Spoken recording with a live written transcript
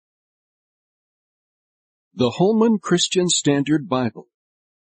The Holman Christian Standard Bible.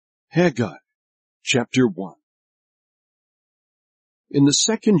 Haggai, Chapter 1. In the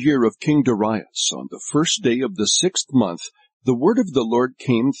 2nd year of King Darius, on the 1st day of the 6th month, the word of the Lord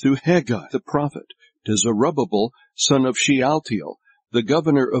came through Haggai the prophet to Zerubbabel, son of Shealtiel, the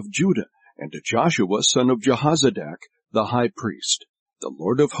governor of Judah, and to Joshua, son of Jehozadak, the high priest. The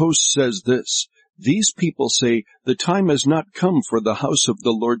Lord of hosts says this: These people say, the time has not come for the house of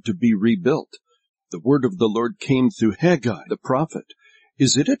the Lord to be rebuilt. The word of the Lord came through Haggai the prophet.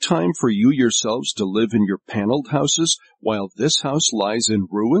 Is it a time for you yourselves to live in your paneled houses, while this house lies in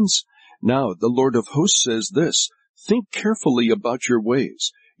ruins? Now the Lord of hosts says this: Think carefully about your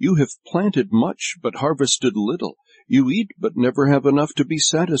ways. You have planted much, but harvested little. You eat, but never have enough to be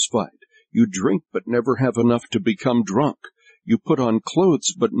satisfied. You drink, but never have enough to become drunk. You put on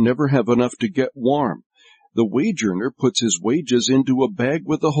clothes, but never have enough to get warm. The wage earner puts his wages into a bag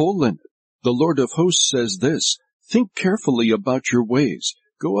with a hole in it. The Lord of hosts says this: Think carefully about your ways.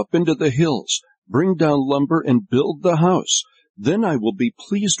 Go up into the hills, bring down lumber, and build the house. Then I will be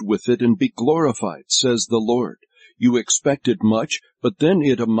pleased with it and be glorified, says the Lord. You expected much, but then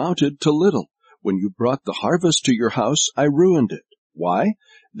it amounted to little. When you brought the harvest to your house, I ruined it. Why?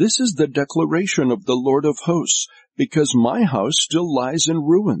 This is the declaration of the Lord of hosts, because my house still lies in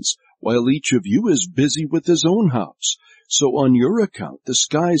ruins, while each of you is busy with his own house. So on your account the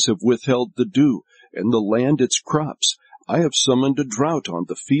skies have withheld the dew, and the land its crops. I have summoned a drought on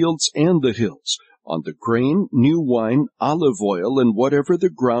the fields and the hills, on the grain, new wine, olive oil, and whatever the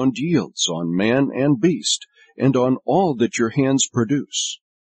ground yields, on man and beast, and on all that your hands produce.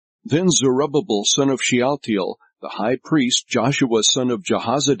 Then Zerubbabel son of Shealtiel, the high priest, Joshua son of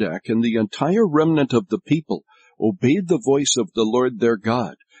Jehozadak, and the entire remnant of the people obeyed the voice of the Lord their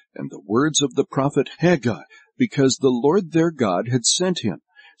God, and the words of the prophet Haggai, because the Lord their God had sent him.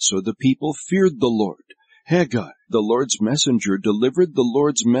 So the people feared the Lord. Haggai, the Lord's messenger, delivered the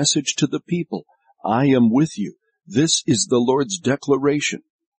Lord's message to the people. I am with you. This is the Lord's declaration.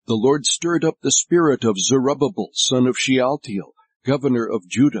 The Lord stirred up the spirit of Zerubbabel, son of Shealtiel, governor of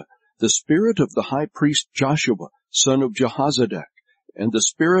Judah, the spirit of the high priest Joshua, son of Jehozadak, and the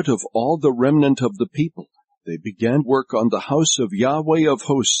spirit of all the remnant of the people. They began work on the house of Yahweh of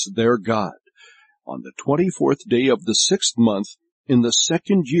hosts, their God, on the 24th day of the 6th month, in the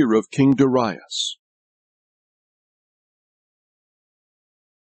 2nd year of King Darius.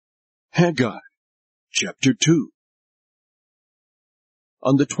 Haggai, Chapter 2.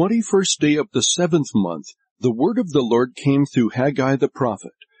 On the 21st day of the 7th month, the word of the Lord came through Haggai the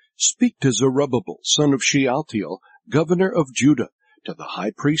prophet. Speak to Zerubbabel, son of Shealtiel, governor of Judah, to the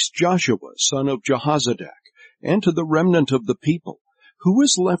high priest Joshua, son of Jehozadak, and to the remnant of the people. Who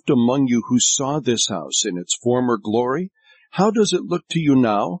is left among you who saw this house in its former glory? How does it look to you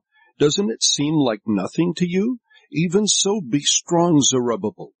now? Doesn't it seem like nothing to you? Even so, be strong,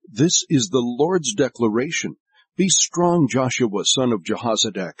 Zerubbabel. This is the Lord's declaration. Be strong, Joshua, son of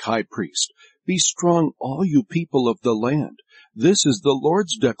Jehozadak, high priest. Be strong, all you people of the land. This is the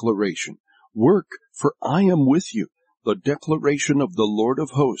Lord's declaration. Work, for I am with you. The declaration of the Lord of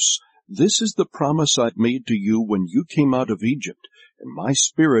hosts. This is the promise I made to you when you came out of Egypt, and my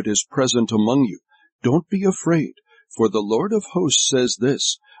spirit is present among you. Don't be afraid, for the Lord of hosts says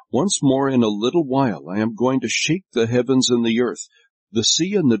this: Once more in a little while I am going to shake the heavens and the earth, the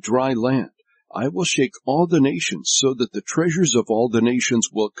sea and the dry land. I will shake all the nations, so that the treasures of all the nations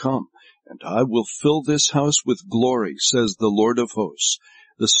will come, and I will fill this house with glory, says the Lord of hosts.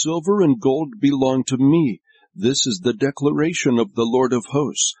 The silver and gold belong to me. This is the declaration of the Lord of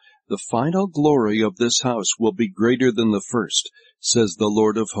hosts. The final glory of this house will be greater than the first, says the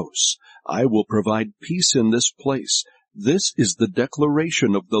Lord of hosts. I will provide peace in this place. This is the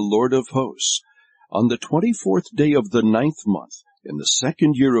declaration of the Lord of hosts. On the 24th day of the 9th month, in the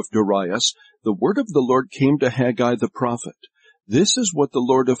 2nd year of Darius, the word of the Lord came to Haggai the prophet. This is what the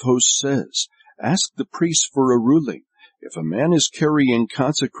Lord of hosts says: Ask the priests for a ruling. If a man is carrying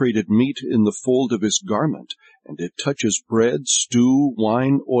consecrated meat in the fold of his garment, and it touches bread, stew,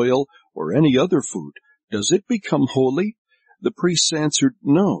 wine, oil, or any other food, does it become holy? The priests answered,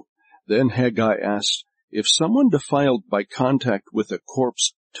 No. Then Haggai asked, If someone defiled by contact with a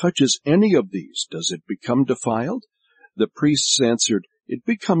corpse touches any of these, does it become defiled? The priests answered, It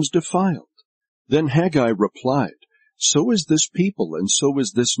becomes defiled. Then Haggai replied, So is this people, and so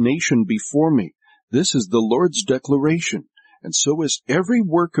is this nation before me. This is the Lord's declaration, and so is every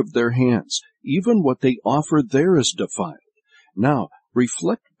work of their hands. Even what they offer there is defiled. Now,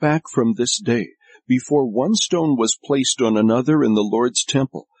 reflect back from this day. Before one stone was placed on another in the Lord's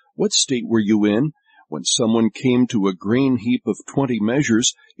temple, what state were you in? When someone came to a grain heap of 20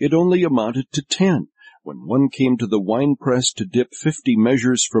 measures, it only amounted to 10. When one came to the winepress to dip 50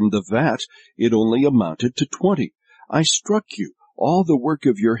 measures from the vat, it only amounted to 20. I struck you, all the work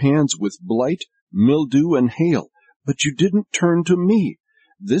of your hands, with blight, mildew, and hail, but you didn't turn to me.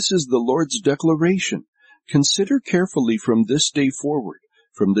 This is the Lord's declaration. Consider carefully from this day forward,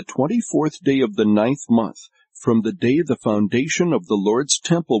 from the 24th day of the 9th month, from the day the foundation of the Lord's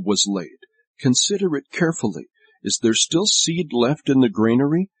temple was laid. Consider it carefully. Is there still seed left in the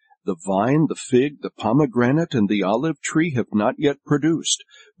granary? The vine, the fig, the pomegranate, and the olive tree have not yet produced,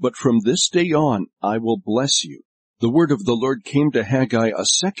 but from this day on I will bless you. The word of the Lord came to Haggai a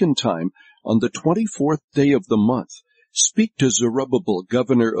second time on the 24th day of the month. Speak to Zerubbabel,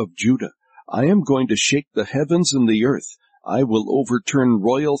 governor of Judah. I am going to shake the heavens and the earth. I will overturn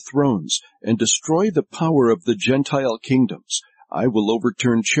royal thrones and destroy the power of the Gentile kingdoms. I will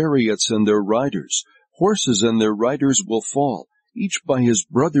overturn chariots and their riders. Horses and their riders will fall, each by his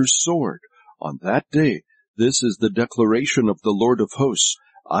brother's sword. On that day, this is the declaration of the Lord of hosts.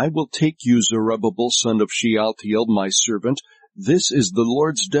 I will take you, Zerubbabel, son of Shealtiel, my servant. This is the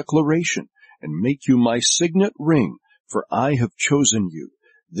Lord's declaration, and make you my signet ring, for I have chosen you.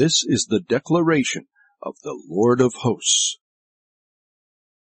 This is the declaration of the Lord of hosts.